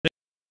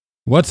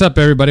What's up,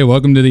 everybody?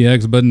 Welcome to the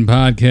X Button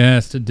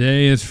Podcast.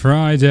 Today is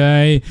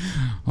Friday,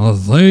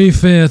 the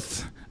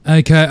 5th,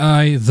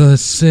 aka the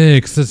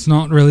 6th. It's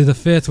not really the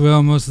 5th, we're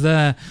almost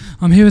there.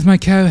 I'm here with my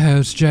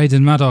co-host,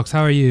 Jaden Maddox. How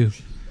are you?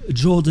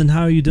 Jordan,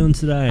 how are you doing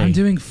today? I'm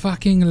doing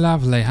fucking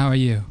lovely. How are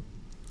you?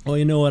 Oh,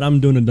 you know what? I'm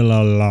doing a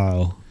little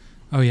low.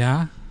 Oh,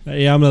 yeah?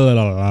 Yeah, I'm a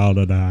little low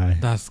today.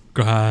 That's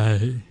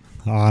great.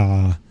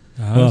 Ah.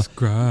 That's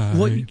great.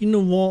 Well, you know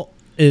what?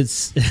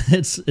 It's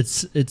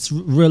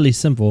really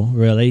simple,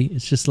 really.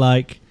 It's just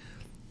like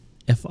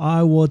if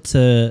I were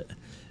to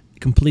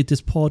complete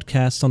this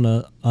podcast on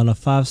a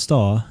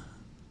 5-star,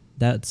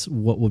 that's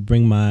what would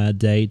bring my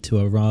day to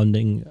a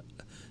rounding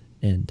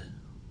end.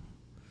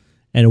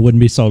 And it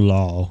wouldn't be so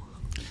low.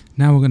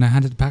 Now we're going to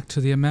hand it back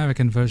to the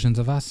American versions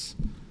of us.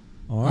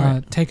 All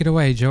right. Take it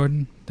away,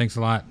 Jordan. Thanks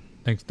a lot.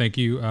 Thank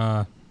you.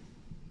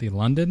 The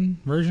London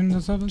version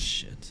of something?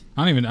 Shit.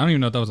 I don't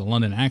even know if that was a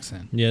London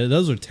accent. Yeah,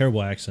 those are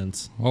terrible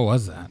accents. What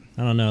was that?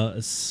 I don't know.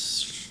 I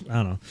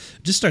don't know.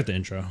 Just start the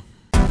intro.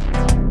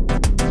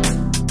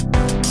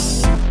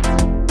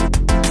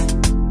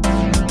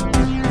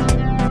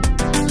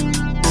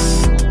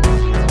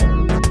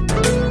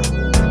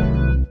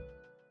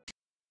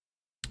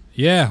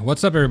 Yeah,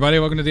 what's up, everybody?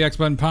 Welcome to the X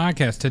Button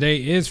Podcast. Today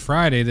is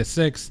Friday the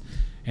 6th,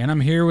 and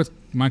I'm here with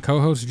my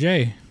co-host,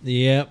 Jay.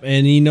 Yep,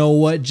 and you know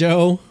what,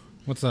 Joe?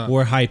 What's up?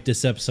 We're hyped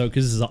this episode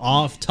because this is an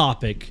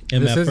off-topic MFer.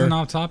 This is an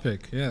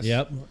off-topic, yes.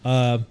 Yep.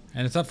 And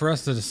it's up for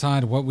us to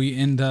decide what we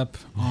end up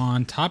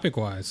on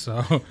topic-wise,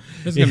 so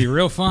this is going to be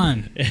real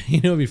fun.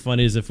 You know what would be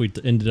funny is if we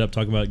ended up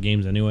talking about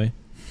games anyway.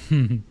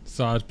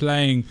 So I was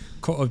playing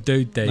Call of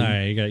Duty. All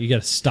right, you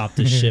got to stop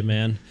this shit,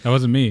 man. That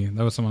wasn't me.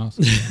 That was someone else.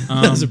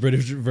 That was a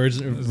British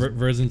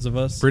versions of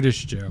us.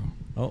 British Joe.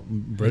 Oh,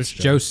 British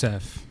It's Joe.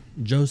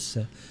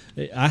 Joseph.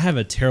 I have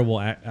a terrible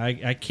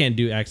I can't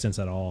do accents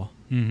at all.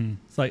 Mm-hmm.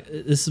 It's like,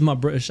 this is my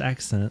British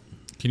accent.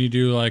 Can you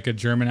do like a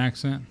German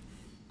accent?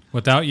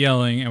 Without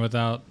yelling and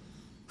without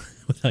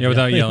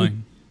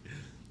yelling.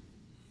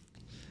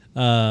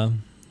 Oh,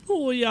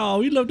 yeah,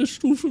 we love the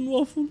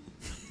Stufenwaffel.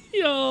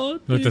 Yeah.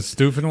 Like the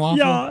Stufenwaffel?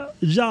 Ja.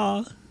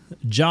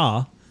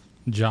 Ja.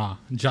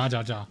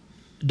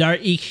 Daar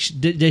ich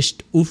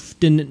nicht auf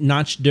den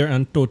Nach der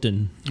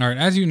Antoten. All right,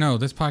 as you know,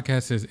 this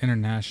podcast is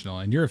international,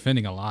 and you're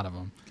offending a lot of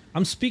them.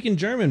 I'm speaking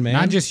German, man.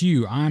 Not just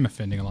you. I'm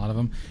offending a lot of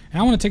them.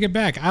 And I want to take it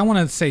back. I want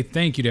to say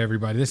thank you to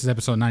everybody. This is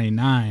episode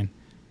 99,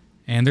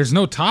 and there's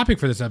no topic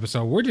for this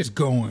episode. We're just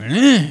going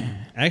in.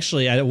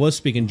 Actually, I was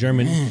speaking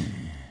German.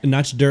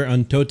 Nach der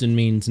Antoten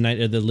means Night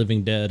of the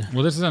Living Dead.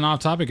 Well, this is an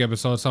off-topic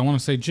episode, so I want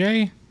to say,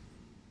 Jay,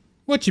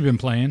 what you been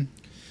playing?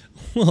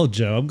 Well,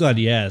 Joe, I'm glad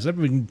you asked. I've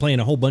been playing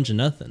a whole bunch of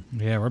nothing.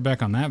 Yeah, we're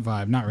back on that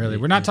vibe. Not really.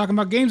 We're not talking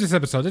about games this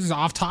episode. This is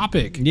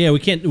off-topic. Yeah, we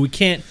can't.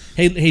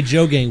 Hey,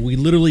 Joe gang, we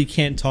literally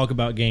can't talk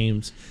about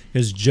games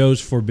because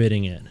Joe's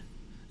forbidding it.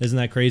 Isn't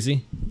that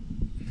crazy?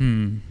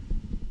 I'm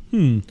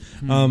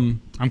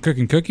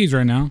cooking cookies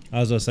right now. I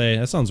was gonna say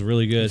that sounds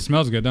really good. It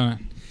smells good, doesn't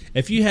it?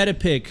 If you had to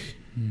pick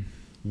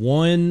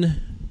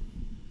one,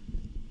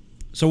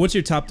 so what's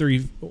your top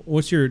three?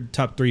 What's your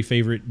top three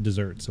favorite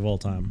desserts of all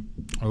time?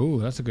 Oh,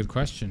 that's a good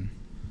question.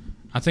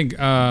 I think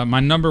my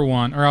number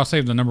one, or I'll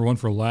save the number one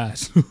for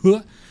last.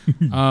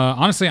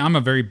 Honestly, I'm a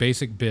very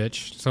basic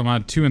bitch, so my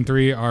 2 and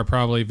 3 are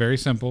probably very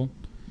simple.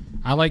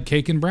 I like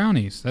cake and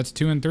brownies. That's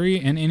 2 and 3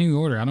 in any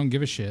order. I don't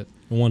give a shit.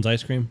 One's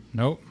ice cream.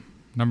 Nope.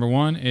 Number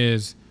 1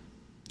 is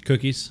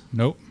Cookies.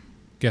 Nope.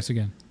 Guess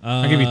again.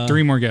 I'll give you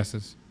 3 more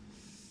guesses.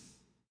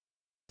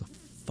 The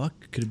fuck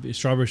could it be?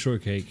 Strawberry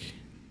shortcake.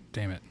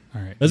 Damn it.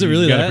 All right. Is it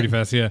really you got that? it pretty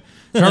fast, yeah.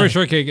 Strawberry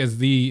shortcake is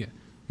the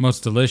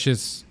most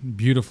delicious,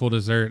 beautiful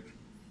dessert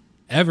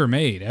ever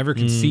made, ever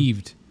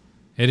conceived.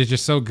 It is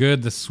just so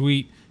good, the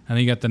sweet, and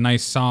then you got the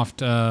nice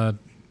soft,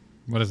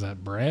 what is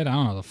that, bread? I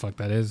don't know what the fuck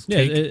that is. Yeah,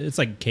 it's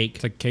like cake.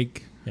 It's like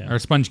cake. Yeah. Or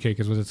sponge cake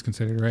is what it's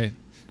considered, right?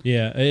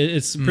 Yeah,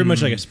 it's pretty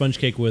much like a sponge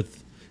cake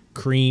with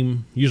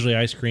cream, usually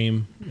ice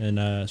cream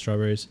and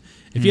strawberries.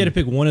 If you had to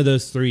pick one of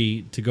those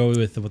three to go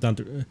with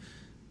without, if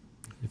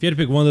you had to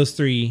pick one of those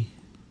three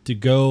to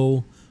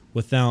go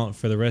without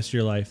for the rest of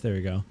your life, there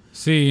you go.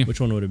 See, Which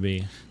one would it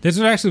be? this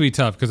would actually be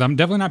tough because I'm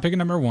definitely not picking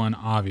number 1,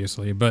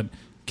 obviously, but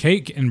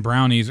cake and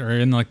brownies are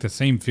in like the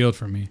same field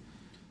for me,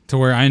 to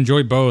where I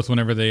enjoy both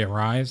whenever they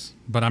arise,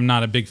 but I'm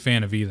not a big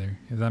fan of either.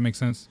 Does that make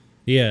sense?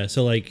 Yeah,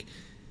 so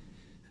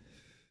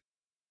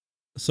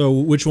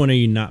which one are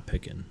you not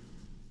picking?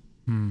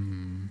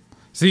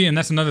 See, and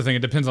that's another thing.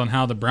 It depends on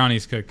how the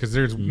brownies cook, because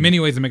there's many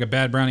ways to make a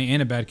bad brownie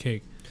and a bad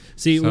cake.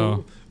 See,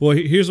 So- well,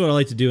 here's what I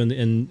like to do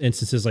in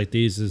instances like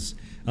these is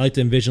I like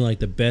to envision like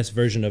the best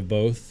version of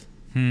both.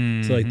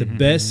 So like the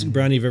best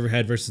brownie you've ever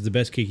had versus the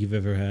best cake you've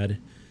ever had.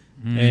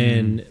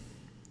 And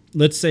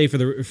let's say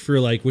for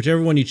like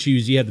whichever one you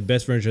choose, you have the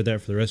best version of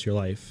that for the rest of your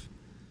life.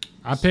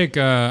 I pick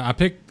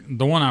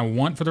the one I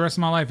want for the rest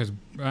of my life is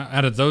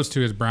out of those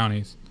two is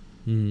brownies.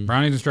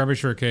 Brownies and strawberry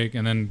shortcake,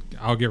 and then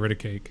I'll get rid of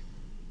cake.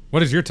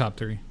 What is your top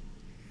 3?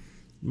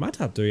 My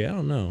top 3, I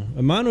don't know.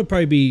 Mine would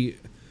probably be,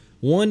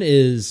 one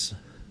is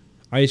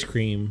ice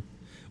cream.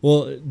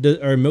 Well,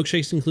 are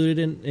milkshakes included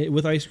in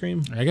with ice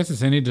cream? I guess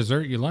it's any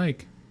dessert you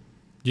like.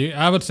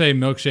 I would say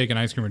milkshake and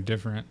ice cream are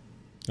different.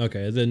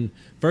 Okay, then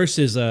first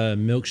is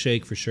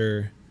milkshake for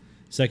sure.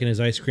 Second is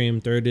ice cream.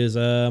 Third is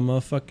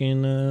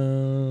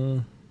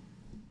motherfucking.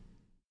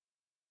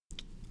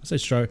 I say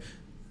strawberry.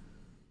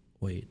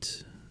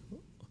 Wait,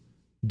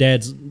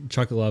 Dad's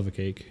chocolate lava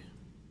cake.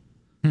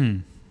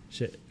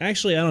 Shit.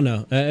 Actually, I don't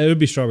know. It would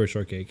be strawberry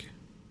shortcake.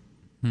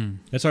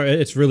 That's hard.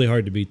 It's really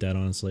hard to beat that,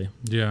 honestly.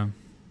 Yeah.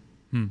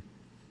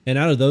 And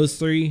out of those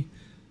three,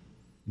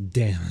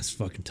 damn, that's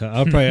fucking tough.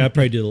 I'll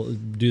probably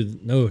do.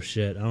 Oh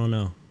shit, I don't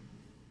know.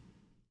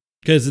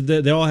 Because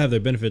they all have their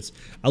benefits.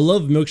 I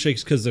love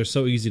milkshakes because they're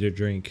so easy to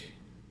drink,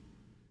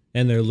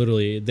 and they're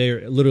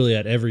literally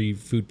at every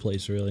food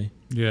place, really.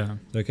 Yeah.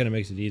 So it kind of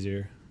makes it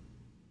easier.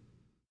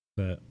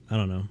 But I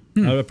don't know.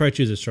 I would probably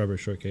choose a strawberry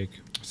shortcake.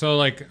 So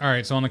like, all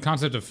right. So on the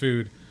concept of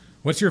food,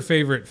 what's your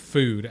favorite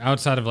food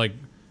outside of like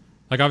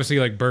obviously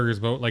like burgers,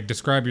 but like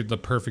describe the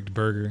perfect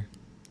burger.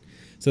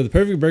 So the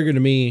perfect burger to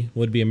me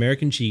would be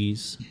American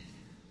cheese,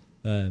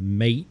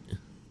 mate,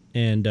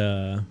 and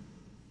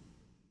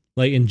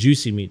and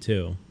juicy meat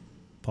too.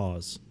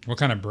 Pause. What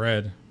kind of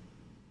bread?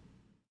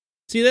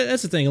 See,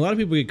 that's the thing. A lot of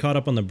people get caught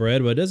up on the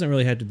bread, but it doesn't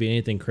really have to be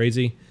anything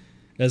crazy.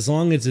 As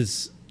long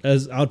as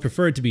I would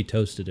prefer it to be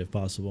toasted if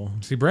possible.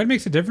 See, bread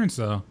makes a difference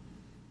though.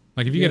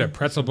 Like if you get a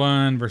pretzel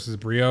bun versus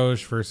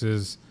brioche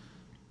versus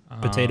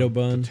potato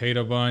bun.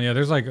 Yeah,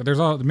 there's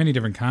all many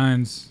different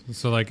kinds.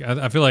 So like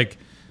I feel like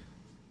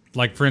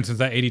for instance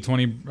that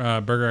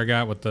 80-20 burger I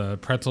got with the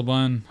pretzel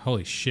bun,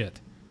 holy shit,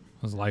 it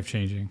was life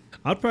changing.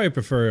 I'd probably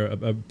prefer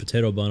a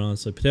potato bun,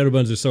 honestly. Potato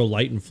buns are so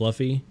light and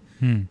fluffy.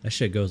 That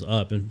shit goes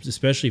up, and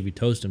especially if you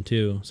toast them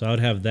too. So I would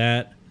have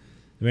that,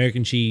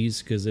 American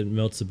cheese, because it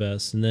melts the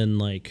best. And then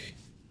like,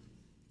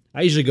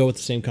 I usually go with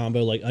the same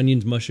combo, like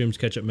onions, mushrooms,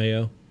 ketchup,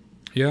 mayo.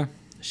 Yeah.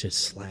 That shit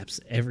slaps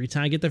every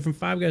time. I get that from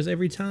Five Guys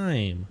every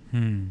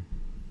time.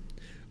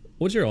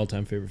 What's your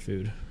all-time favorite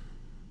food?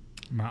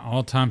 My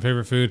all-time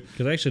favorite food?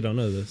 Because I actually don't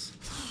know this.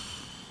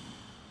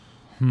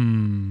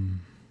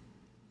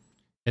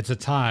 It's a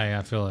tie,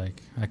 I feel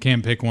like. I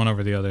can't pick one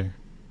over the other.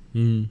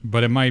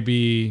 But it might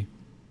be...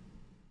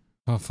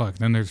 Oh, fuck.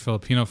 Then there's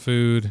Filipino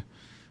food.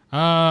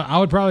 I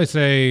would probably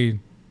say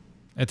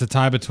it's a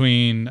tie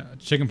between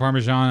chicken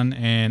parmesan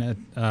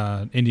and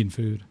Indian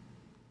food.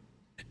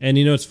 And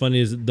you know what's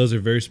funny is those are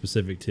very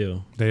specific,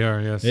 too. They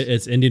are, yes.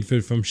 It's Indian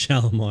food from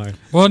Shalimar.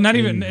 Well, not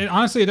even...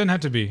 honestly, it doesn't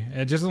have to be.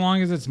 Just as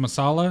long as it's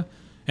masala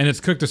and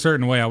it's cooked a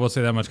certain way, I will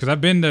say that much. Because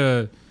I've been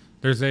to...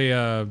 There's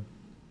a...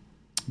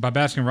 by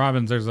Baskin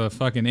Robbins, there's a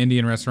fucking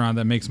Indian restaurant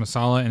that makes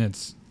masala, and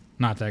it's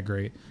not that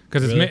great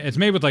because it's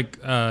made with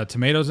like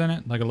tomatoes in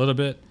it, like a little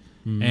bit,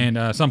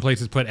 and some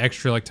places put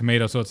extra like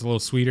tomato, so it's a little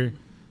sweeter.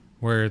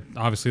 Where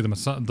obviously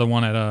the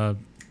one at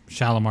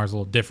Shalimar is a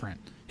little different.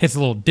 Hits a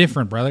little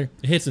different, brother.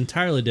 It hits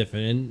entirely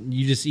different, and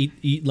you just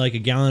eat like a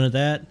gallon of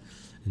that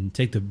and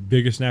take the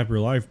biggest nap of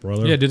your life,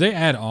 brother. Yeah, do they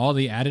add all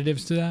the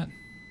additives to that?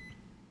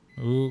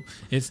 Ooh,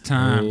 it's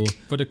time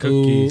for the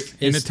cookies.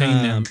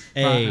 Entertain them.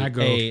 I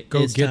go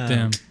get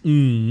them.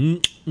 Entertain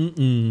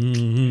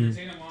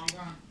them while I'm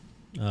gone.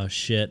 Oh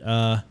shit.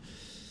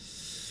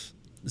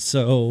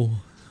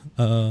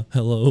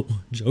 Hello,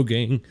 Joe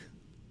Gang.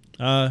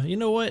 You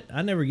know what?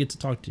 I never get to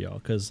talk to y'all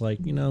because, like,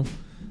 you know,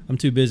 I'm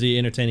too busy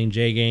entertaining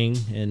J Gang,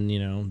 and you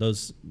know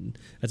that's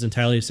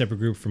entirely a separate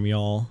group from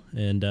y'all.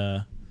 And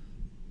I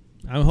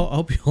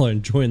hope y'all are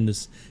enjoying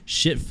this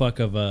shit fuck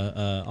of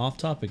a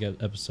off-topic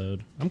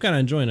episode. I'm kind of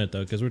enjoying it,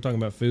 though, because we're talking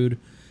about food,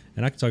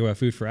 and I can talk about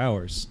food for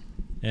hours.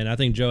 And I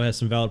think Joe has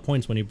some valid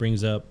points when he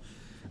brings up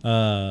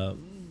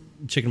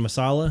chicken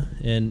masala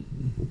and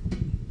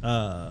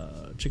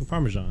chicken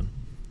parmesan.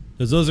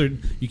 Because those are,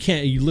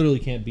 you literally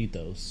can't beat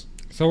those.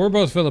 So we're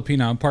both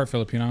Filipino. I'm part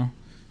Filipino.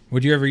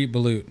 Would you ever eat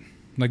balut?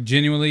 Like,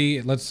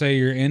 genuinely, let's say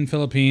you're in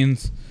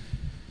Philippines,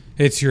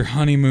 it's your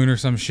honeymoon or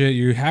some shit,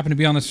 you happen to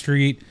be on the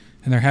street,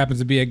 and there happens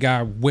to be a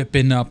guy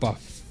whipping up a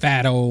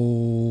fat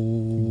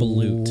old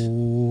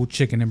balut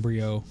chicken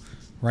embryo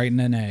right in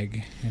an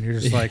egg. And you're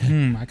just like,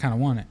 I kind of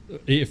want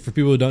it. For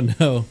people who don't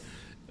know,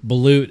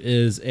 balut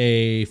is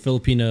a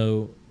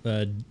Filipino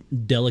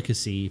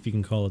delicacy, if you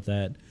can call it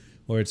that,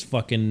 where it's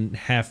fucking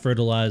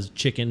half-fertilized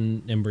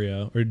chicken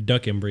embryo or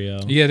duck embryo.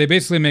 Yeah, they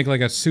basically make like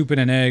a soup in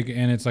an egg,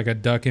 and it's like a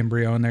duck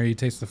embryo in there. You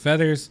taste the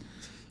feathers.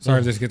 Sorry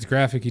if this gets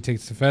graphic. You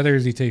taste the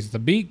feathers. You taste the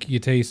beak. You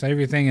taste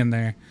everything in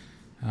there.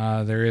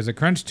 There is a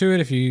crunch to it,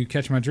 if you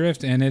catch my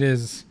drift, and it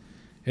is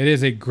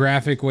a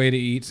graphic way to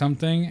eat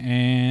something,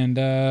 and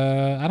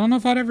I don't know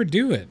if I'd ever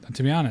do it,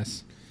 to be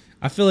honest.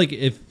 I feel like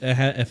if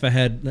I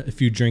had a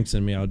few drinks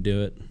in me, I would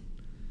do it.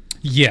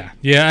 Yeah.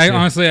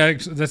 Honestly,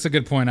 that's a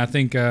good point. I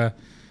think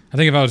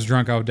if I was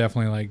drunk, I would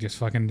definitely like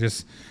just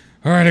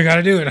all right, I got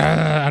to do it.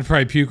 I'd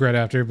probably puke right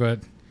after,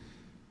 but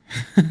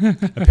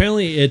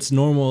apparently it's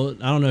normal.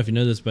 I don't know if you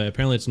know this, but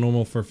apparently it's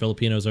normal for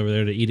Filipinos over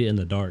there to eat it in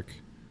the dark.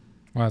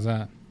 Why is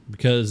that?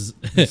 Because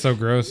it's so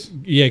gross.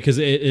 Yeah, because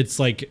it's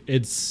like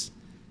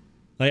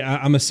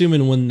I'm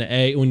assuming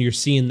when you're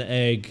seeing the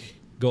egg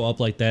go up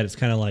like that, it's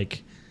kind of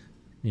like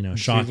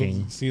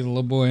shocking. See the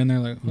little boy in there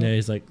like, yeah,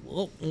 he's like,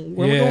 well,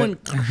 where am I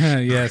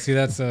going? Yeah, see,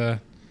 that's it's a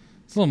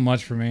little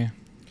much for me.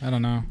 I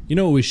don't know. You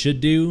know what we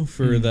should do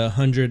for the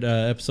 100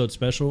 episode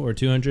special or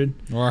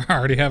 200? Or I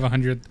already have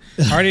 100.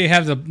 I already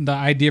have the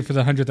idea for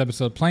the 100th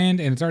episode planned,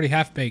 and it's already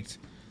half baked.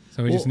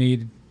 So we just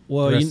need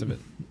the rest of it.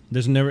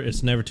 It's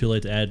never too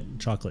late to add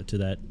chocolate to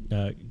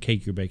that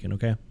cake you're baking.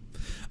 Okay.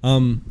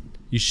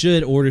 You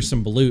should order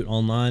some balut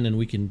online, and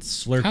we can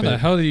slurp it. How the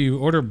hell do you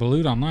order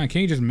balut online?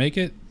 Can't you just make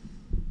it?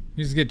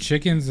 You just get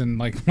chickens and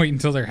like wait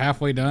until they're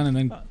halfway done and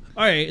then.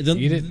 All right, then,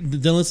 eat it?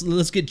 Then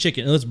let's get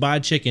chicken. Let's buy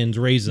chickens,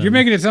 raise them. You're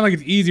making it sound like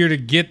it's easier to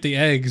get the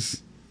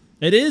eggs.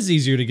 It is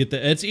easier to get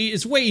the.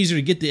 It's way easier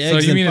to get the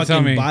eggs than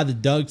fucking buy the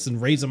ducks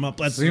and raise them up.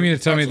 So you mean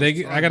to tell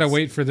me I gotta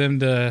wait for them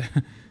to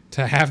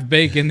half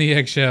bake in the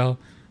eggshell,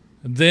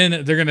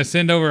 then they're gonna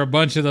send over a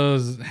bunch of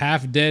those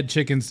half dead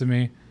chickens to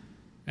me,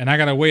 and I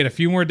gotta wait a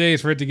few more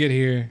days for it to get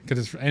here because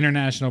it's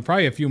international,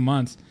 probably a few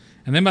months,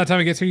 and then by the time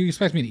it gets here, you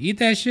expect me to eat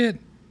that shit?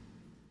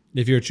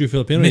 If you're a true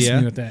Filipino, Missing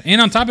me with that.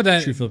 And on top of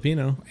that, true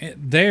Filipino,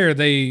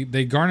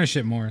 they garnish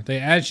it more. They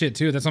add shit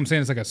to it. That's what I'm saying.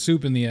 It's like a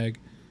soup in the egg.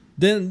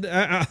 Then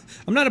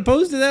I'm not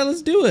opposed to that.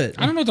 Let's do it.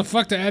 I don't know what the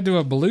fuck to add to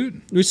a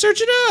balut. We search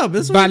it up.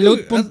 That's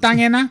balut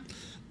puntangena.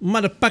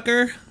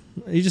 Motherfucker.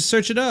 You just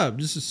search it up.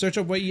 Just search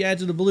up what you add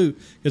to the balut.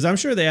 Because I'm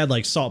sure they add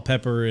like salt,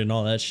 pepper, and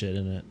all that shit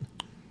in it.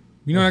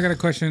 You know, I got a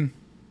question.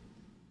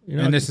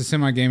 And this is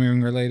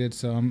semi-gaming related,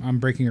 so I'm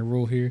breaking a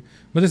rule here.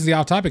 But this is the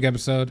off-topic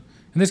episode.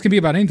 And this can be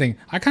about anything.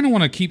 I kind of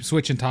want to keep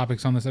switching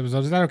topics on this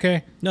episode. Is that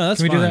okay? No,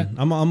 that's fine. Do that?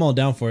 I'm all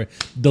down for it.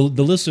 The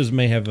listeners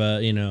may have,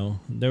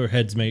 their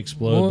heads may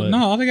explode. Well, no,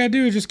 all they got to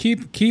do is just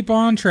keep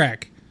on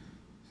track.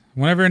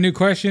 Whenever a new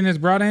question is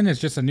brought in, it's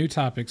just a new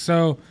topic.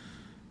 So,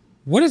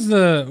 what is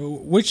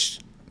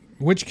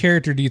which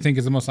character do you think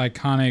is the most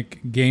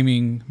iconic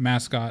gaming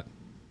mascot?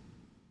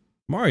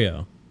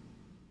 Mario.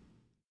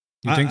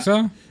 You think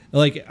so?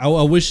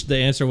 I wish the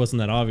answer wasn't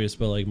that obvious,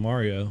 but like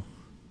Mario.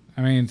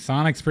 I mean,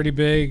 Sonic's pretty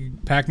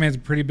big. Pac-Man's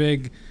pretty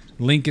big.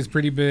 Link is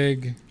pretty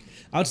big.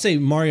 I would say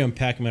Mario and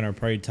Pac-Man are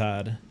probably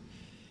tied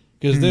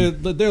because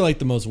they're like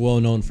the most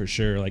well known for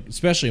sure. Like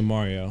especially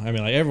Mario. I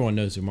mean, like everyone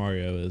knows who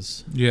Mario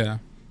is. Yeah.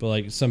 But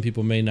like some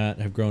people may not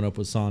have grown up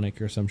with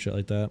Sonic or some shit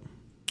like that.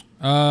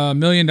 $1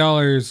 million.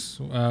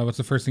 What's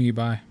the first thing you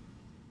buy?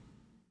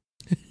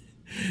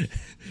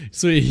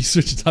 So you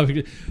switch the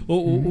topic.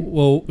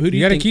 Well, who do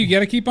you think? You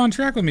gotta keep on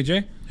track with me,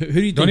 Jay. Who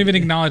do you don't even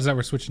acknowledge that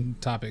we're switching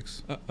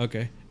topics?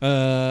 Okay.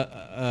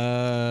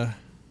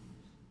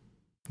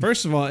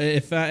 First of all,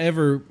 if I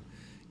ever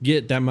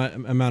get that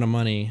amount of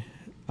money,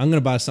 I'm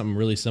gonna buy something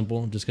really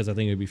simple just because I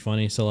think it'd be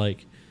funny. So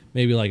like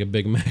maybe like a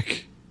Big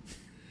Mac.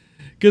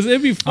 Because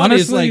it'd be funny.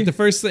 Honestly, it's like the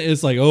first thing.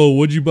 It's like, oh,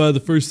 what'd you buy the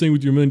first thing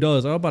with your $1 million?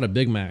 Oh, I bought a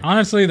Big Mac.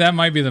 Honestly, that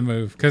might be the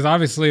move. Because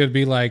obviously, it'd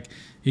be like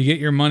you get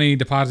your money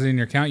deposited in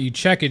your account, you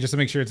check it just to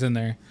make sure it's in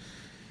there,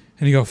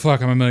 and you go,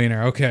 "Fuck, I'm a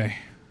millionaire." Okay.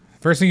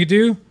 First thing you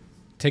do,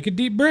 take a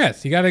deep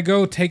breath. You got to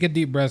go take a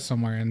deep breath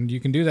somewhere, and you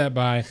can do that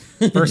by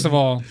first of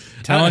all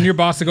telling your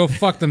boss to go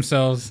fuck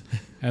themselves,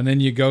 and then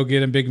you go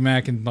get a Big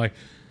Mac and like.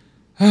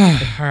 All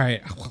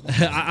right.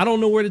 I don't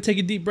know where to take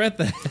a deep breath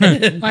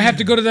at. I have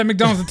to go to that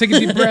McDonald's and take a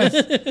deep breath.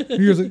 Like,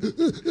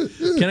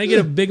 can I get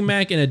a Big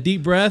Mac and a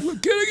deep breath? Can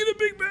I get a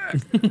Big Mac?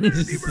 And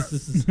a deep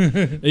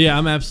breath? Yeah,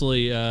 I'm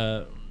absolutely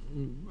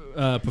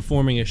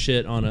performing a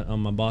shit on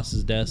my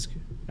boss's desk.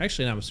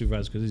 Actually, not my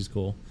supervisor because he's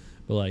cool.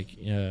 But like,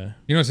 you know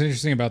what's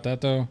interesting about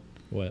that though?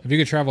 What? If you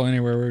could travel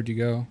anywhere, where would you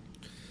go?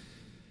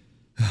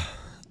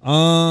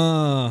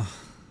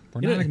 We're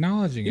not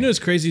acknowledging it. You know what's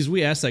crazy is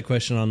we asked that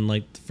question on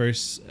like the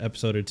first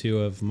episode or two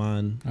of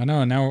mine. I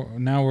know.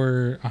 Now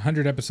we're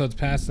 100 episodes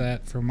past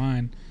that for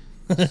mine.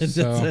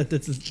 So,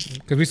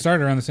 because we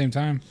started around the same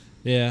time.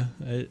 Yeah.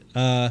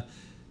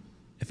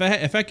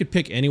 If I could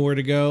pick anywhere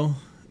to go,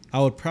 I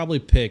would probably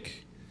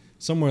pick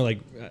somewhere like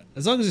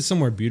as long as it's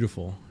somewhere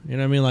beautiful. You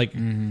know what I mean? Like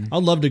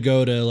I'd love to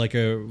go to like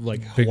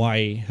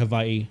Hawaii.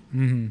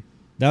 Mm-hmm.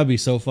 That would be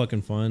so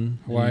fucking fun.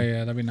 Hawaii,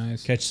 yeah, that'd be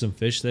nice. Catch some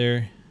fish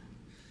there.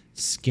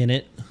 Skin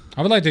it.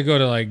 I would like to go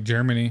to like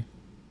Germany.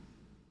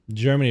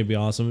 Germany would be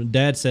awesome.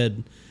 Dad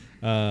said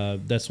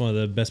that's one of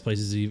the best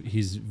places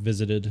he's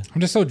visited.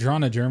 I'm just so drawn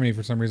to Germany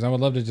for some reason. I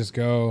would love to just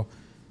go.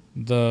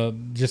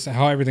 Just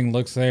how everything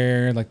looks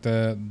there, like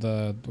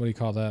the what do you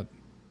call that?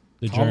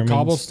 The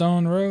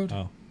cobblestone road.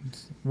 Oh,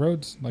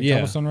 roads like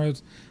cobblestone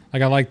roads.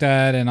 Like I like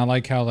that, and I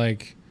like how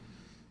like.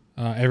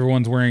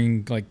 Everyone's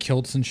wearing like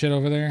kilts and shit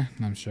over there.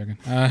 No, I'm just joking.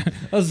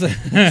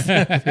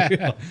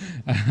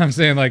 I'm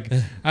saying like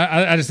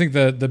I just think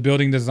the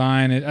building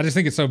design. I just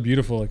think it's so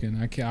beautiful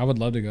looking. I would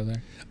love to go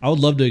there. I would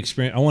love to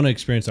experience. I want to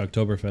experience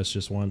Oktoberfest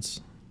just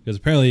once because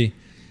apparently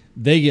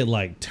they get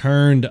like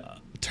turned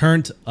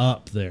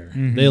up there.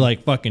 Mm-hmm. They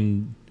like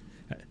fucking.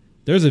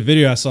 There's a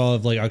video I saw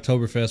of like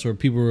Oktoberfest where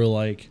people were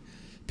like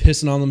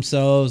pissing on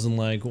themselves and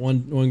like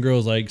one girl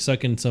was like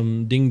sucking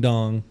some ding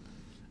dong.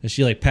 And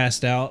she like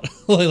passed out,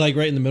 like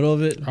right in the middle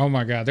of it. Oh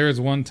my god! There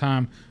was one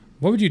time.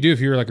 What would you do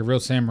if you were like a real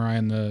samurai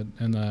in the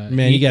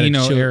man? You gotta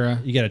chill. Era?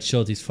 You gotta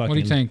chill with these fucking. What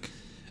do you think?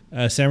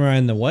 Samurai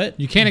and the what?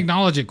 You can't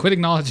acknowledge it. Quit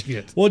acknowledging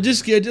it. Well,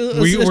 just get.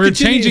 We're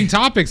changing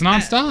topics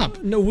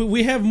nonstop. No,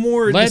 we have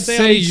more. Let's to say,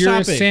 say on each you're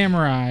topic. a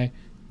samurai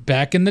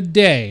back in the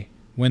day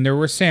when there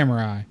were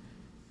samurai.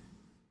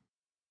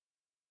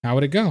 How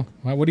would it go?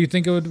 What do you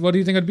think it would? What do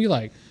you think it would be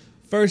like?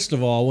 First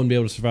of all, I wouldn't be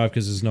able to survive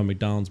because there's no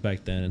McDonald's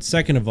back then. And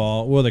second of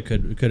all, well, there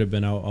could have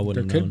been. I wouldn't.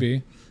 There have could known.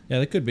 be. Yeah,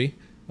 there could be.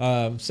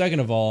 Second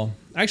of all,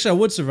 actually, I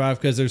would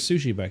survive because there's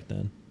sushi back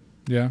then.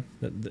 Yeah.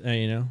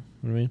 You know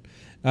what I mean?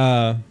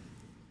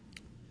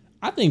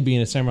 I think being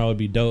a samurai would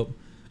be dope,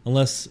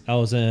 unless I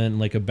was in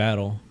like a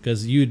battle,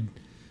 because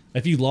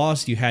if you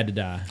lost, you had to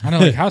die. I know.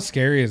 Like, how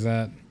scary is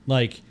that?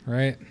 Like,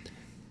 right?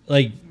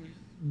 Like,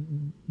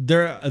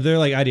 their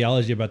like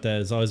ideology about that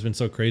has always been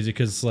so crazy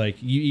because like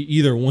you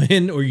either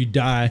win or you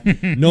die,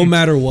 no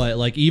matter what.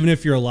 Like, even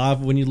if you're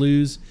alive when you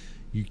lose,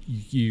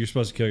 you're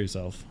supposed to kill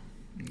yourself.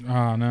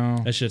 Oh no,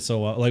 that shit's so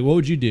wild. Like, what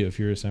would you do if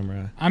you were a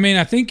samurai? I mean,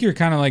 I think you're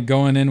kind of like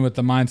going in with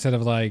the mindset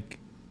of like,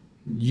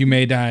 you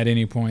may die at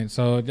any point.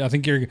 So I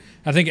think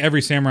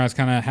every samurai is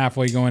kind of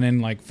halfway going in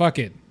like, fuck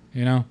it,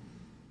 you know,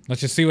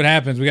 let's just see what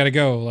happens. We got to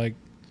go. Like,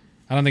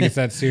 I don't think it's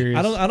that serious.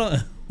 I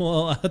don't.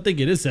 Well, I think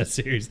it is that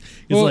serious.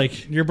 It's well,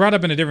 like you're brought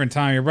up in a different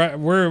time.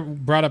 We're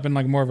brought up in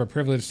like more of a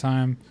privileged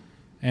time,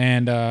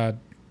 and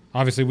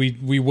obviously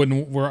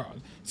we're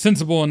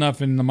sensible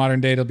enough in the modern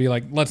day to be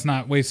like, let's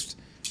not waste,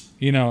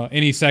 you know,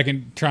 any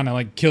second trying to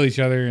like kill each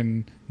other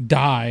and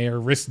die or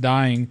risk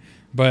dying.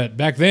 But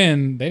back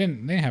then they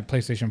didn't have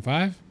PlayStation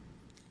 5.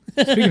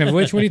 Speaking of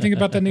which, what do you think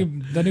about the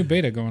new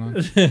beta going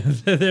on?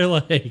 They're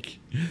like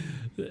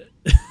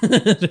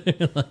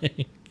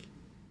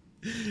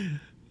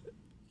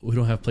we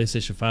don't have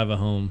PlayStation 5 at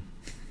home.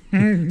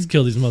 Let's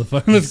kill these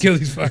motherfuckers. Let's kill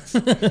these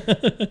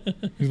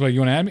fucks. He's like, you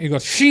want to add me? He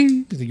goes,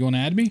 shing. He's like, you want to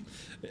add me?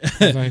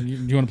 He's like,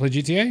 you want to play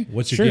GTA?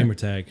 What's your gamer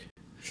tag?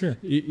 Sure.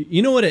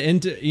 You know what?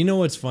 You know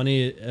what's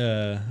funny?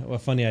 A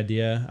funny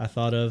idea I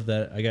thought of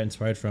that I got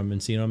inspired from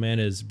Encino Man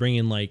is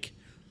bringing like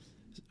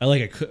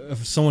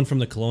someone from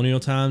the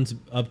colonial times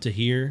up to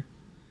here,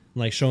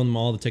 like showing them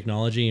all the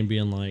technology and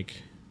being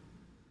like,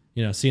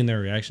 you know, seeing their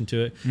reaction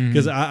to it.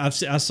 Because I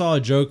saw a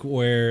joke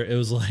where it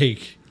was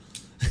like,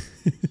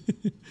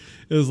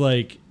 it was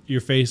like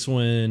your face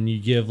when you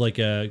give like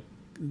you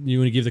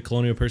want to give the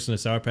colonial person a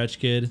Sour Patch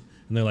Kid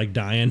and they're like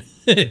dying,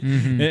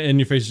 and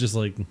your face is just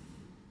like.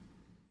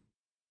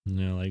 You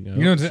know, like, oh,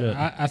 you know,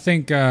 I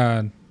think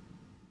like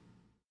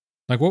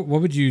what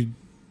would you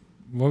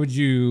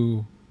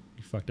you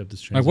fucked up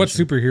this transition. Like, what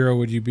superhero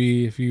would you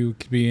be if you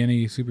could be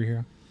any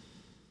superhero?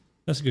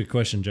 That's a good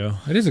question, Joe.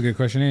 It is a good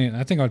question, ain't it?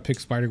 I think I would pick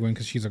Spider-Gwen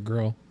because she's a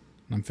girl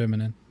and I'm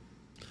feminine.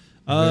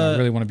 I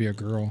really want to be a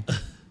girl.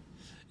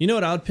 You know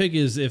what I would pick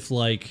is if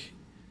like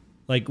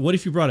what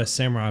if you brought a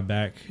samurai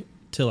back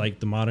to like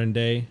the modern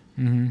day?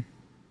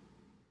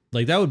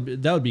 Like that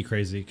would be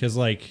crazy because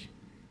like.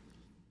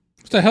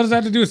 What the hell does that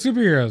have to do with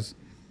superheroes?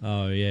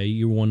 Oh yeah,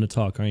 you're one to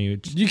talk, aren't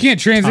you? You can't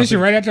transition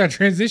right after I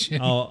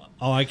transition. Oh,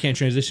 I can't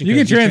transition. You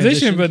can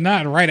transition, but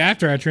not right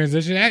after I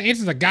transition.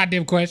 Answer the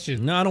goddamn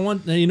question. No, I don't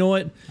want. You know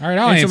what? All right,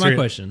 I'll answer my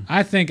question.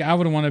 I think I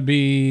would want to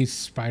be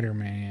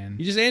Spider-Man.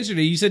 You just answered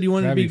it. You said you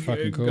wanted to be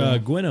fucking cool.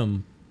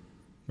 Gwenom.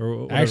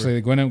 Or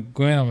actually,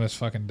 Gwenom is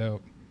fucking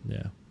dope.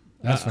 Yeah,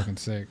 that's fucking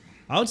sick.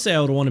 I would say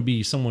I would want to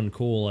be someone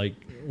cool, like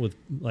with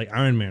like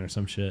Iron Man or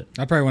some shit.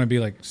 I'd probably want to be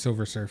like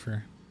Silver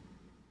Surfer.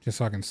 Just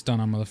so I can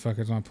stun on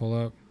motherfuckers when I pull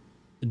up.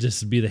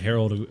 Just to be the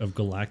herald of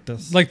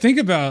Galactus. Like think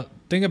about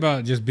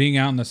just being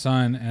out in the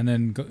sun and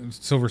then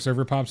Silver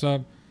Surfer pops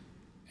up,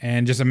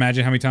 and just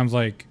imagine how many times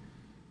like,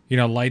 you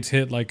know, lights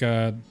hit like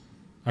a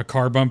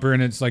car bumper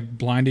and it's like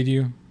blinded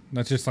you.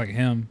 That's just like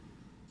him.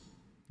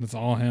 That's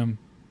all him.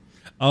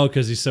 Oh,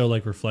 because he's so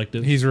like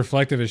reflective. He's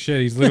reflective as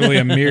shit. He's literally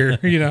a mirror,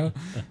 you know.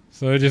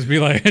 So it'd just be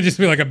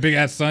like a big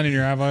ass sun in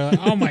your eye. Like,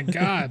 oh my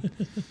god.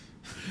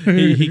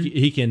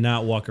 he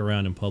cannot walk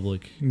around in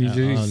public. He's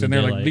sitting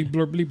there like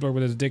bleep blur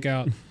with his dick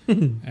out,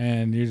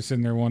 and you're just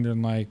sitting there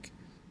wondering like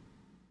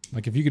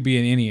if you could be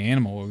in any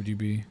animal, what would you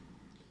be?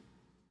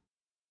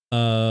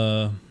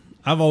 I've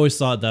always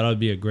thought that I'd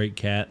be a great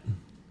cat,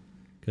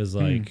 because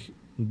like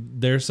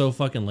they're so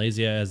fucking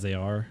lazy as they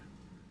are.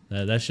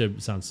 That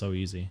shit sounds so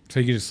easy.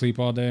 So you could just sleep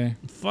all day.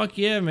 Fuck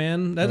yeah,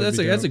 man. That's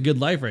a good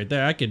life right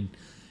there. I could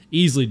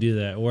easily do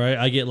that. Where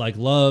I get like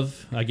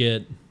love, I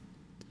get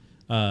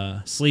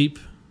sleep.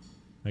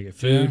 I get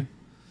food. Yeah.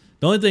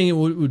 The only thing it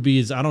would be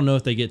is I don't know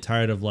if they get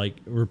tired of like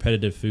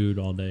repetitive food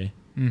all day,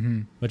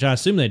 which I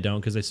assume they don't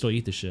because they still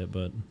eat the shit.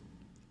 But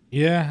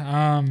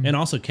yeah, and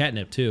also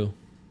catnip too.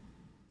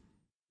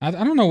 I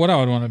don't know what I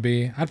would want to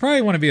be. I'd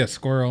probably want to be a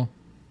squirrel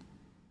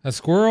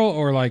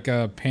or like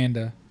a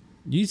panda.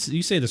 You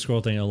say the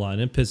squirrel thing a lot,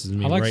 and it pisses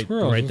me right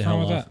the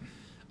hell off. That?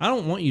 I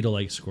don't want you to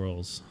like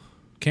squirrels.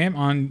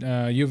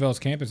 On U of L's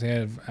campus, they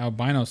have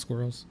albino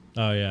squirrels.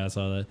 Oh yeah, I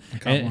saw that. I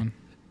caught one.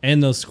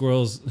 And those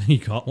squirrels, you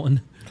caught one?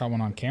 Caught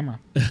one on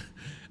camera.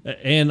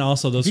 And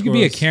also those squirrels. If you could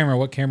be a camera,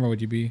 what camera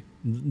would you be?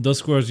 Those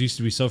squirrels used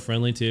to be so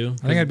friendly too.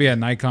 I think I'd be a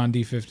Nikon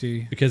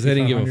D50. Because they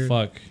didn't give a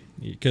fuck.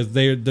 Because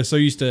they're so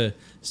used to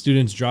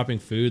students dropping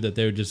food that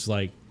they would just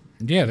like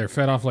Yeah, they're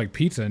fed off like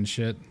pizza and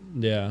shit.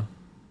 Yeah.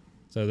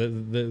 So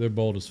they're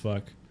bold as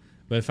fuck.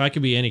 But if I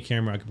could be any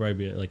camera, I could probably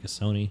be like a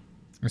Sony.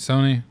 A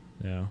Sony?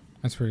 Yeah.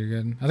 That's pretty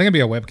good. I think it'd be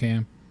a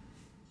webcam.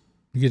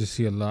 You get to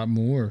see a lot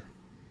more.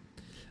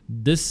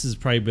 This has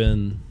probably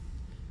been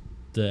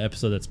the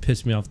episode that's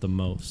pissed me off the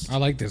most. I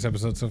like this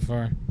episode so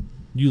far.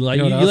 You like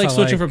You know you what else like I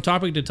switching like? from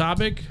topic to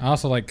topic? I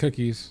also like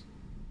cookies.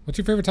 What's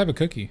your favorite type of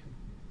cookie?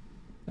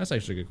 That's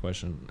actually a good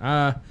question.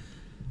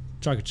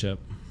 Chocolate chip.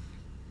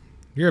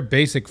 You're a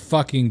basic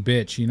fucking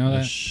bitch. You know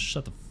that?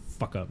 Shut the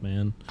fuck up,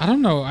 man. I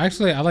don't know.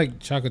 Actually, I like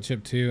chocolate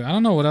chip too. I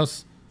don't know what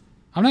else.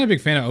 I'm not a big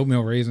fan of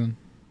oatmeal raisin.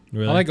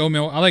 Really? I like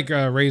oatmeal. I like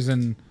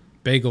raisin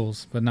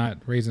bagels, but not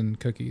raisin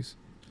cookies.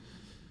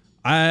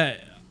 I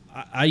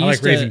I used like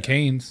to, Raisin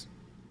Canes.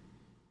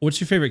 What's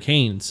your favorite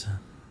Canes?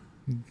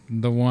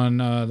 The one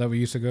that we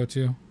used to go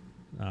to.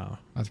 Oh,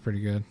 That's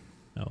pretty good.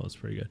 that was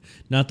pretty good.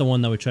 Not the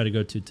one that we tried to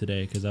go to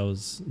today because that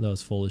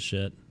was full of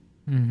shit.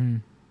 Mm-hmm.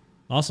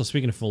 Also,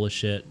 speaking of full of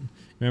shit,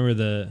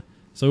 remember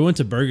so we went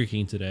to Burger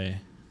King today,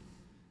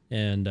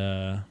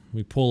 and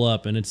we pull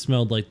up and it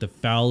smelled like the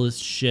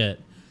foulest shit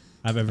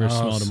I've ever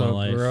smelled in my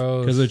life.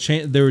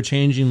 Because they were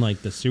changing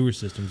like the sewer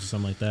systems or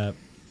something like that.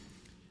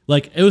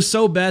 Like it was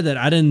so bad that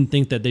I didn't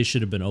think that they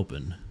should have been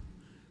open.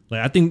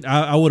 Like I think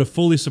I would have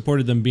fully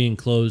supported them being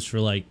closed for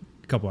like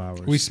a couple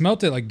hours. We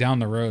smelt it like down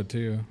the road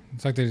too.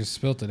 It's like they just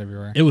spilt it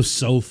everywhere. It was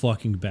so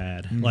fucking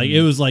bad. Mm-hmm. Like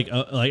it was like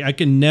I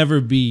could never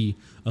be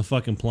a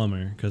fucking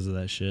plumber because of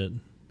that shit.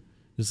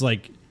 It's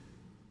like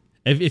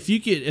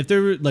if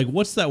there were like,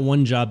 what's that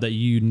one job that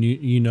you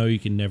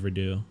can never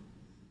do?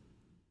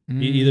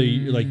 Either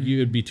you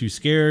would be too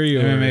scary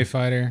or MMA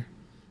fighter.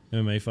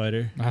 MMA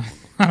fighter.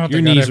 I don't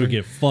Your think knees would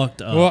get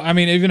fucked up. Well, I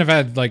mean, even if I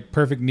had like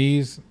perfect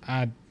knees,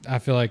 I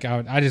feel like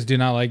I just do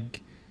not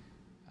like.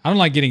 I don't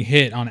like getting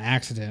hit on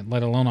accident,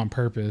 let alone on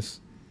purpose.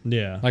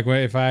 Yeah. Like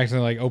if I actually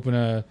like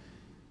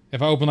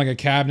if I open like a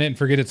cabinet and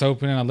forget it's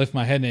open and I lift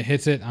my head and it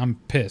hits it, I'm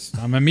pissed.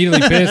 I'm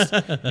immediately pissed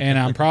and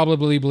I'm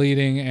probably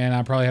bleeding and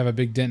I probably have a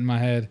big dent in my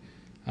head.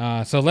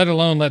 So let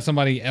alone let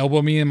somebody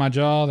elbow me in my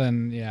jaw,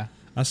 then yeah.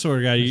 I swear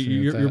to God,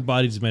 your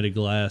body's made of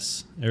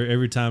glass.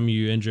 Every time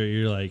you injure it,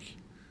 you're like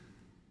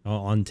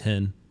on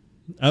 10.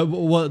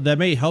 Well, that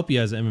may help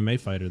you as an MMA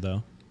fighter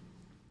though.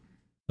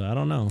 But I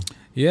don't know.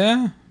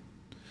 Yeah.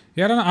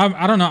 I don't know.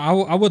 I don't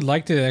know. I would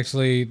like to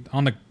actually,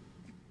 on the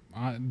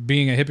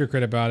being a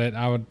hypocrite about it,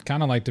 I would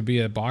kind of like to be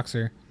a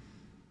boxer.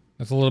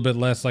 That's a little bit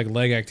less like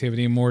leg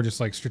activity, more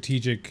just like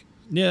strategic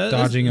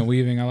dodging and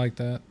weaving. I like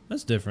that.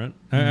 That's different.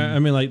 I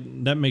mean,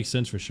 like that makes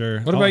sense for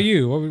sure. What about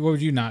you? What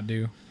would you not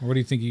do? Or what do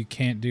you think you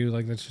can't do?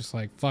 Like that's just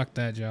like fuck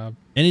that job.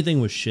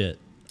 Anything with shit.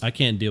 I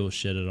can't deal with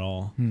shit at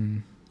all.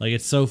 Like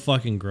it's so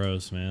fucking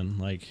gross, man.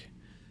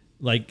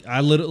 Like I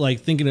literally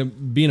like thinking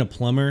of being a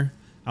plumber.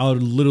 I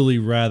would literally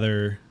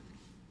rather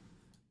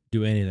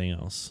do anything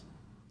else.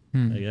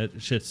 Like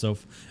that shit's so,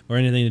 or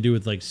anything to do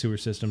with like sewer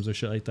systems or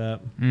shit like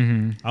that.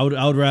 Mm-hmm. I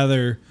would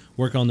rather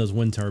work on those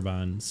wind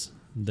turbines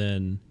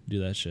than do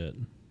that shit.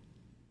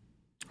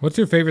 What's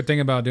your favorite thing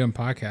about doing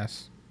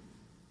podcasts?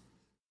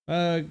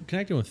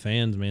 Connecting with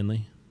fans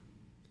mainly.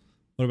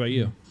 What about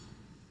you?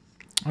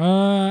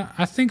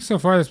 I think so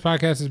far this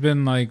podcast has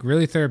been like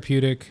really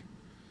therapeutic.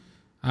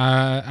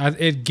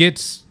 It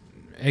gives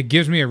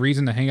me a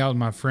reason to hang out with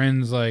my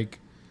friends like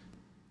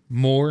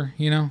more,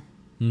 you know?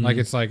 Mm-hmm. Like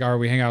it's like,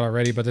 we hang out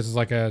already, but this is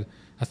like a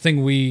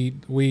thing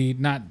we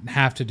not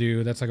have to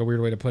do. That's like a weird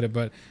way to put it,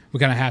 but we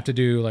kind of have to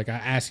do. Like I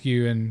ask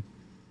you and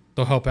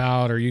they'll help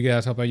out, or you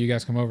guys help out, you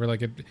guys come over.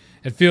 Like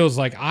it feels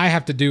like I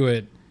have to do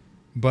it,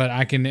 but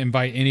I can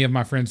invite any of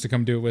my friends to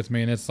come do it with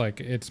me. And it's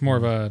like, it's more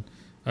of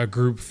a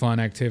group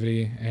fun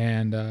activity.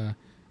 And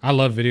I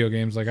love video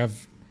games. Like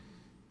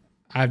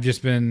I've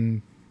just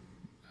been,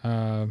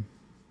 I've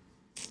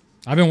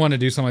been wanting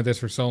to do something like this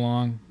for so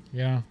long.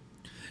 Yeah.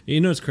 You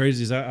know what's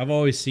crazy is I've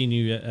always seen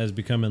you as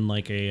becoming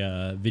like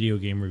a video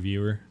game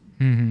reviewer,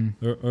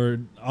 or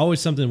always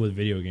something with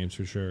video games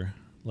for sure.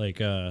 Like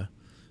one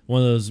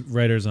of those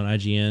writers on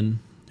IGN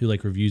who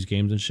like reviews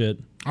games and shit.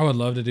 I would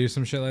love to do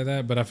some shit like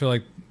that, but I feel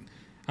like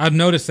I've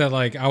noticed that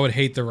like I would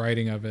hate the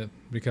writing of it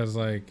because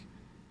like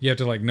you have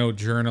to like know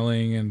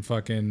journaling and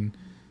fucking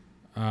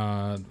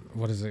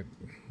what is it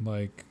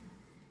like?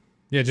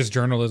 Yeah, just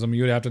journalism.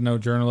 You would have to know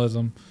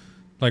journalism.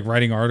 Like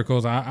writing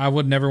articles. I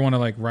would never want to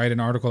like write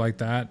an article like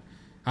that.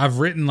 I've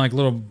written like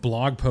little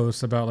blog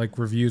posts about like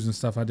reviews and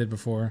stuff I did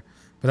before,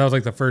 but that was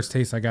like the first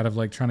taste I got of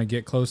like trying to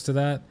get close to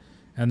that.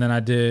 And then I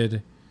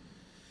did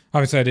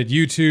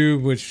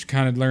YouTube, which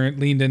kind of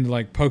leaned into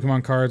like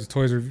Pokemon cards,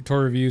 toy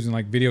reviews, and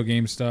like video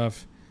game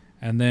stuff.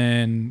 And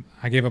then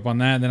I gave up on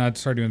that. And then I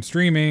started doing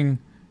streaming,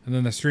 and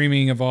then the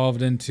streaming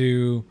evolved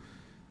into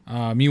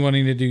me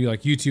wanting to do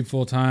like YouTube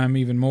full time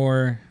even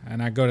more.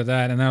 And I go to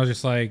that, and I was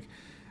just like,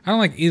 I don't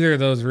like either of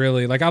those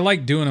really. Like I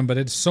like doing them, but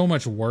it's so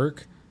much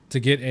work to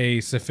get a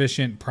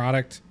sufficient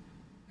product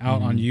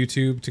out on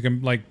YouTube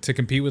to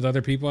compete with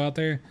other people out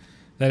there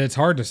that it's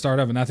hard to start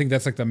up. And I think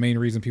that's like the main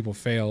reason people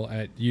fail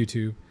at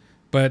YouTube.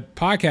 But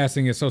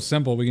podcasting is so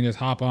simple. We can just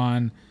hop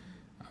on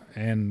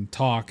and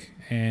talk,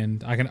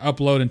 and I can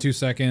upload in 2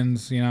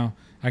 seconds. You know,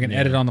 I can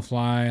edit on the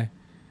fly.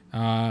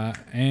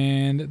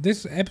 And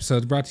this episode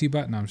is brought to you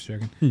by. No, I'm just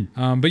joking.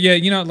 But yeah,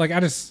 you know, like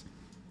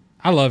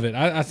I love it.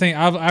 I think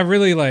I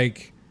really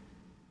like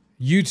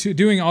YouTube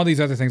doing all these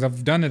other things.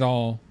 I've done it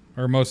all,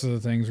 or most of the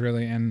things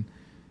really, and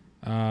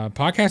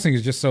podcasting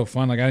is just so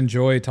fun. Like I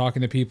enjoy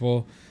talking to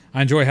people.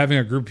 I enjoy having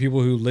a group of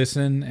people who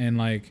listen and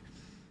like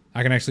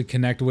I can actually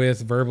connect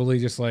with verbally,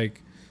 just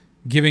like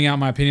giving out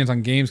my opinions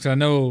on games, because I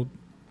know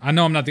I'm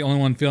not the only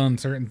one feeling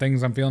certain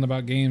things I'm feeling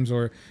about games,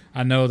 or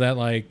I know that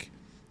like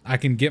I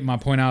can get my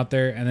point out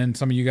there, and then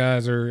some of you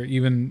guys, or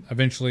even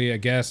eventually a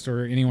guest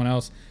or anyone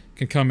else,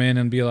 can come in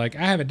and be like,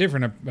 I have a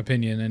different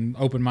opinion, and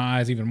open my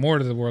eyes even more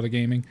to the world of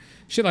gaming.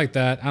 Shit like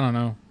that. I don't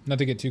know. Not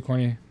to get too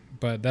corny,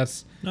 but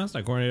that's it's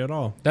not corny at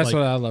all. That's like,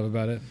 what I love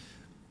about it.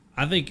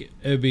 I think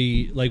it'd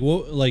be like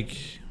what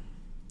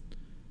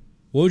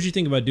would you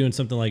think about doing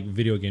something like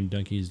Video Game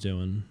Donkey's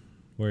doing,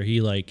 where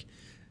he like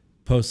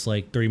posts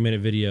like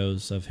 3-minute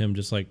videos of him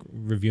just like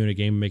reviewing a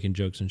game, making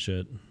jokes and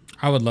shit?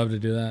 I would love to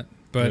do that,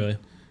 but really?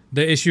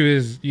 The issue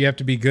is you have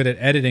to be good at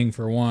editing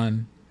for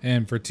one,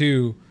 and for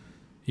two,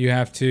 you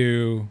have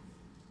to.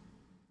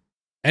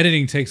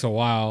 Editing takes a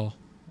while,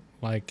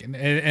 like,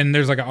 and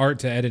there's like an art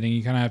to editing.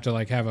 You kind of have to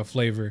like have a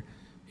flavor.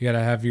 You got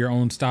to have your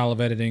own style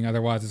of editing,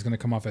 otherwise it's going to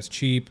come off as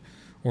cheap,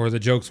 or the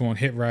jokes won't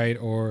hit right,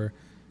 or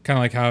kind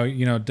of like how,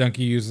 you know,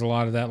 Donkey uses a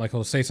lot of that. Like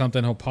he'll say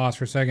something, he'll pause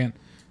for a second,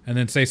 and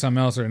then say something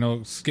else, or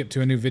he'll skip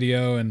to a new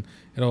video, and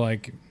it'll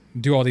like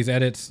do all these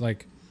edits.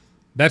 Like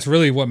that's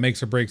really what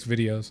makes or breaks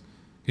videos,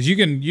 because you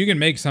can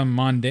make some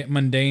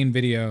mundane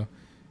video,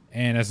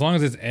 and as long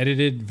as it's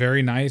edited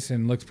very nice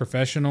and looks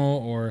professional,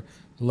 or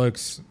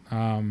looks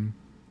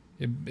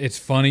it's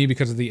funny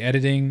because of the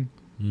editing,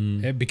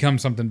 it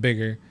becomes something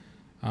bigger.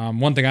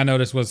 One thing I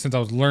noticed was, since I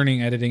was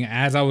learning editing,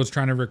 as I was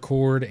trying to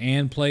record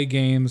and play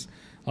games,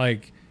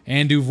 like,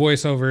 and do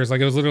voiceovers,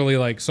 like it was literally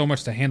like so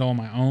much to handle on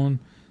my own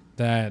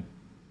that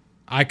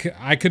I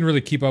couldn't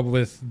really keep up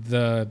with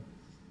the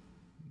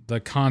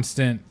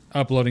constant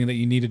uploading that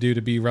you need to do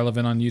to be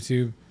relevant on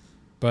YouTube.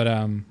 But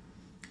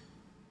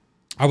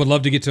I would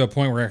love to get to a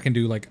point where I can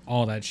do like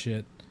all that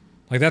shit.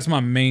 Like that's my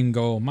main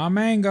goal. My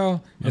main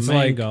goal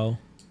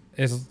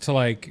is to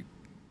like,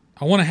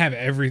 I want to have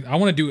I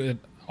want to do it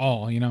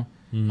all, you know?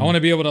 I want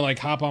to be able to like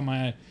hop on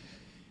my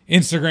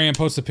Instagram,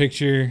 post a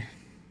picture,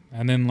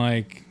 and then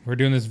like we're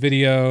doing this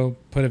video,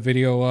 put a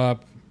video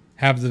up,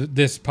 have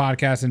this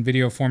podcast in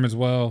video form as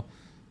well,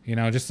 you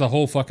know, just the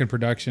whole fucking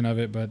production of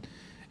it. But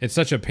it's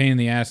such a pain in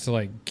the ass to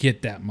like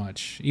get that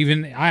much.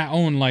 Even I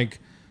own like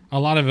a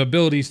lot of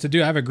abilities to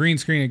do. I have a green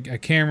screen, a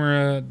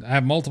camera, I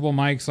have multiple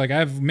mics. Like I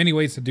have many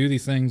ways to do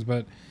these things,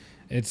 but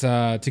it's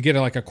to get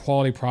like a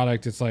quality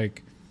product, it's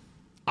like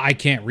I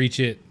can't reach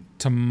it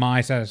to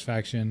my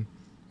satisfaction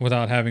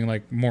without having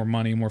like more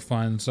money, more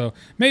fun. So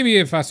maybe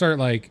if I start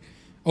like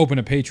open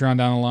a Patreon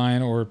down the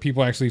line, or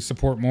people actually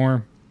support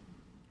more,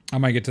 I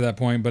might get to that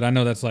point. But I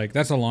know that's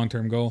a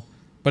long-term goal,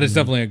 but it's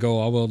definitely a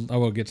goal. I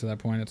will get to that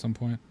point at some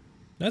point.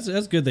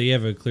 That's good that you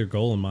have a clear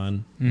goal in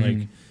mind.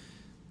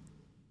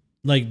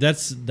 Like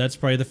that's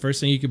probably the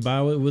first thing you could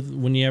buy with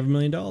when you have $1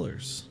 million.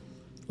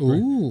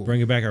 Ooh,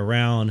 bring it back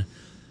around.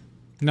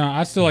 No,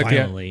 I still like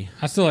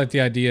the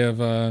idea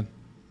of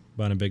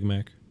buying a Big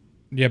Mac.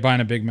 Yeah,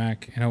 buying a Big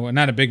Mac. You know,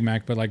 not a Big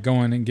Mac, but like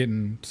going and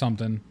getting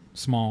something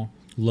small.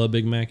 Love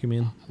Big Mac, you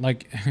mean?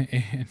 Like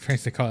in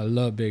France, they call it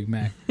Love Big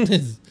Mac.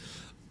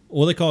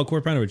 Well, they call it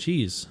quarter pounder with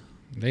cheese.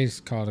 They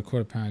just call it a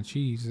quarter pound of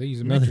cheese. They use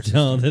a metric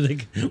system.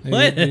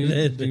 What?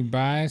 They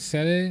buy,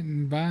 sell it,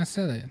 and buy, and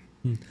sell it.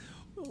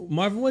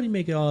 Marvin, what do you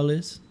make of all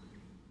this?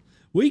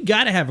 We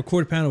got to have a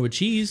quarter pounder with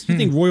cheese. You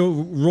think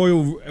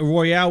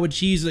Royale with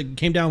cheese that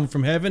came down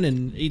from heaven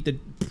and ate the...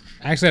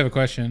 I actually have a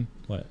question.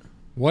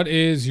 What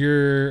is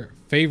your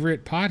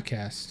favorite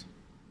podcast?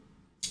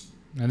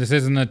 And this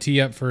isn't a tee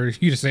up for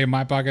you to say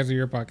my podcast or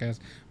your podcast.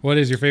 What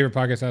is your favorite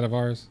podcast out of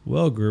ours?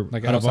 Well, group.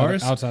 Like out of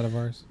ours? Outside of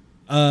ours.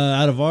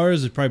 Out of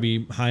ours, it'd probably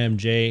be Hi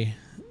MJ.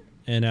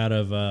 And out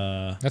of...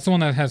 That's the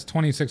one that has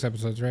 26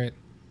 episodes, right?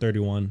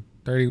 31.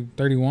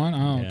 31?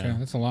 Oh, yeah. Okay.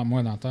 That's a lot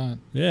more than I thought.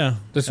 Yeah.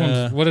 This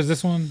one's... what is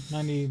this one?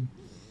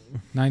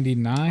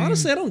 99?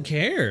 Honestly, I don't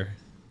care.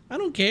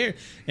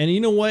 And you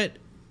know what?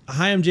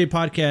 Hi MJ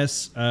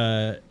podcast.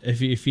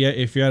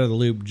 If you're out of the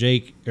loop,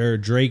 Drake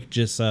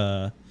just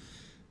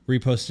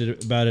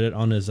reposted about it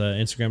on his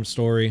Instagram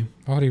story.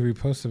 Why would he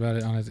repost about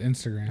it on his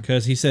Instagram?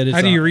 Because he said it's...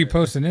 How do you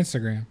repost an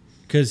Instagram?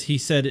 Because he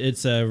said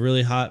it's a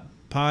really hot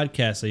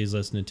podcast that he's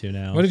listening to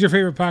now. What is your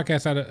favorite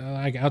podcast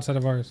outside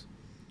of ours?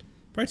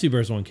 Probably Two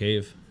Birds, One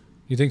Cave.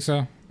 You think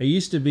so? It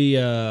used to be...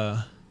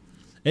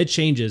 it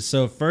changes.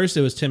 So first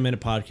it was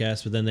 10-minute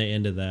podcast, but then they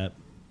ended that.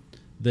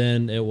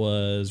 Then it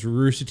was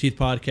Rooster Teeth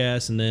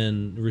podcast, and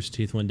then Rooster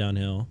Teeth went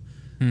downhill.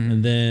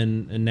 And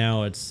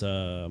now it's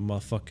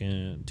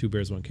motherfucking Two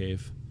Bears, One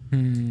Cave.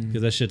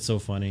 Because that shit's so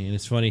funny. And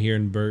it's funny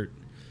hearing Bert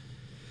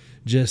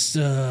just,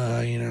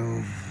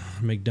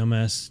 make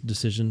dumbass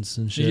decisions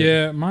and shit.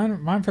 Yeah,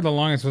 mine for the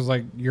longest was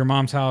like Your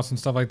Mom's House and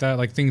stuff like that,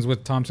 like things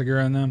with Tom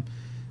Segura and them.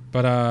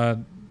 But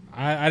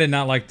I did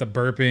not like the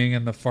burping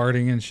and the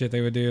farting and shit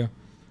they would do.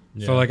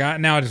 Yeah. So like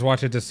now I just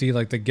watch it to see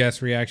like the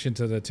guest reaction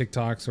to the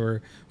TikToks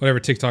or whatever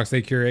TikToks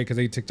they curate because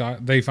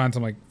they find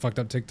some like fucked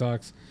up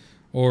TikToks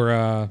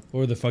or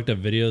the fucked up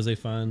videos they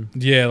find.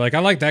 Yeah, like I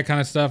like that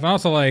kind of stuff. I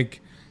also like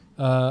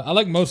I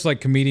like most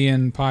like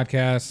comedian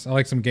podcasts. I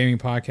like some gaming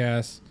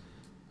podcasts.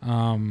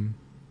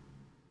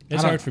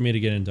 It's hard for me to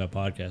get into a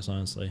podcast,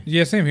 honestly.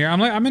 Yeah, same here.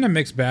 I'm in a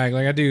mixed bag.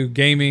 Like I do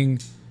gaming,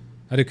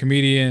 I do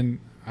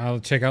comedian.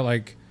 I'll check out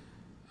like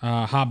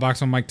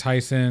Hotbox on Mike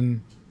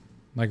Tyson.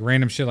 Like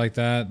random shit like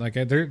that. Like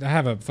I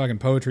have a fucking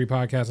poetry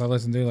podcast I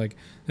listen to. Like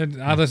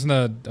I listen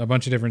to a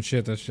bunch of different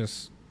shit that's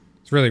just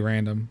it's really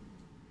random.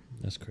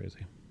 That's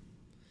crazy.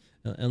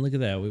 And look at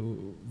that.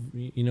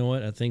 You know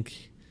what? I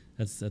think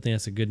that's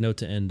a good note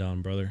to end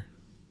on, brother.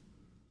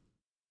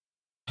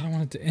 I don't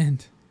want it to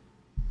end.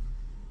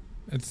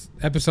 It's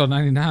episode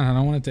 99. I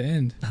don't want it to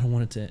end. I don't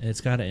want it to.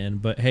 It's got to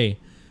end. But hey,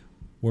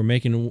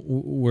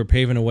 we're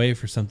paving a way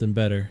for something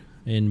better.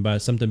 And by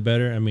something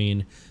better, I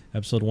mean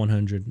episode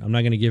 100. I'm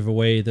not going to give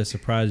away the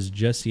surprise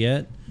just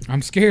yet.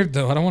 I'm scared,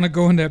 though. I don't want to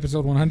go into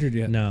episode 100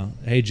 yet. No.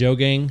 Hey, Joe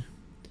Gang,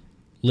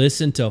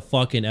 listen to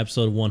fucking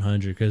episode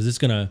 100 because it's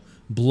going to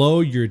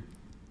blow your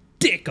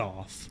dick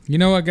off. You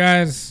know what,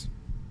 guys?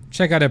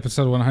 Check out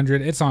episode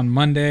 100. It's on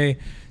Monday.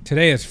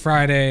 Today is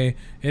Friday.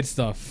 It's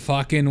the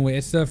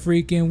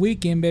freaking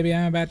weekend, baby.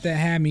 I'm about to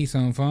have me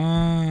some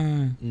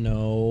fun.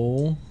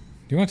 No.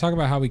 Do you want to talk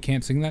about how we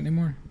can't sing that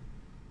anymore?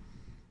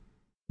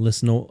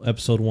 Listen to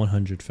episode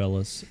 100,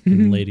 fellas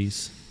and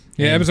ladies.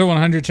 Yeah, episode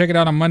 100. Check it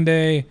out on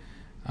Monday.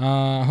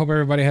 I hope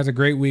everybody has a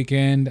great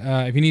weekend.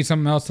 If you need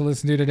something else to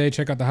listen to today,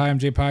 check out the Hi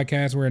MJ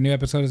podcast where a new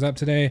episode is up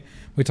today.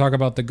 We talk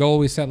about the goal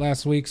we set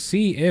last week,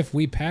 see if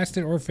we passed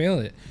it or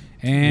failed it.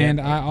 And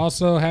I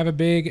also have a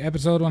big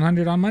episode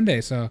 100 on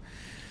Monday, so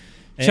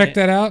check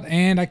that out.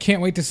 And I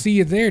can't wait to see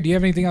you there. Do you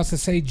have anything else to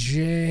say,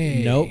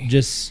 Jay? Nope.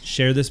 Just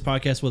share this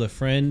podcast with a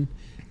friend.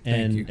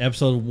 And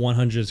episode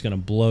 100 is going to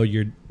blow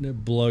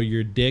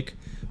your dick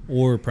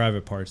or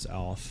private parts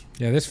off.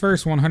 Yeah, this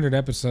first 100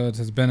 episodes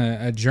has been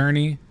a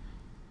journey.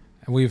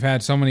 We've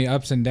had so many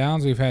ups and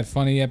downs. We've had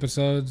funny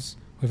episodes.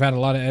 We've had a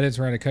lot of edits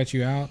where I had to cut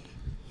you out.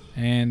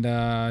 And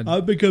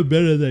I've become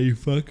better than you,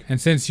 fuck.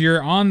 And since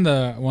you're on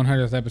the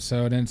 100th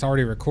episode and it's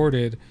already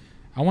recorded,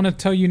 I want to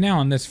tell you now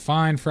on this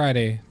fine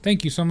Friday,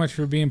 thank you so much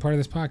for being part of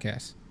this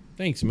podcast.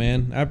 Thanks,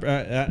 man.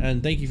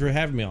 And thank you for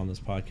having me on this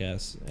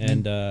podcast.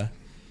 And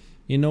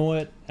you know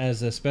what?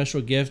 As a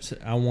special gift,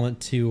 I want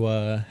to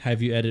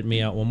have you edit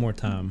me out one more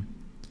time.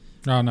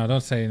 Oh, no,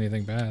 don't say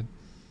anything bad.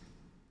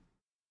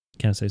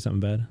 Can't I say something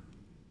bad?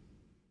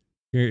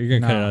 You're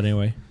going to cut it out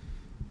anyway.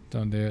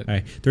 Don't do it. All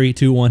right, 3,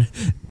 2, 1.